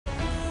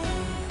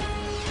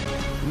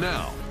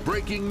Now,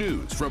 breaking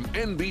news from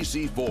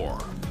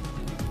NBC4.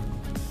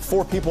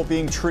 4 people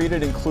being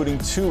treated, including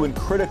 2 in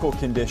critical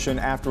condition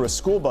after a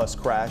school bus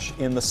crash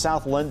in the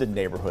South London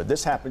neighborhood.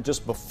 This happened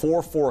just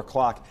before 4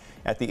 o'clock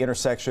at the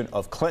intersection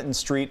of Clinton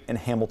Street and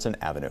Hamilton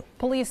Avenue.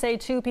 Police say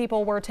 2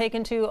 people were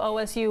taken to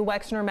OSU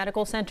Wexner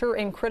Medical Center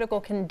in critical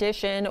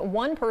condition.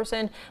 1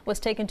 person was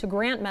taken to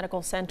Grant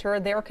Medical Center.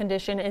 Their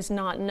condition is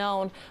not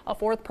known. A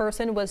 4th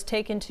person was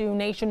taken to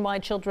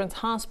Nationwide Children's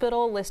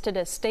Hospital, listed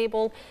as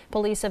stable.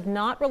 Police have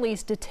not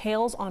released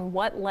details on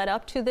what led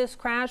up to this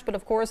crash, but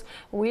of course,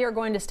 we are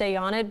going to stay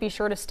on it. Be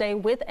sure to stay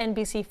with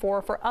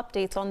NBC4 for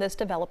updates on this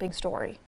developing story.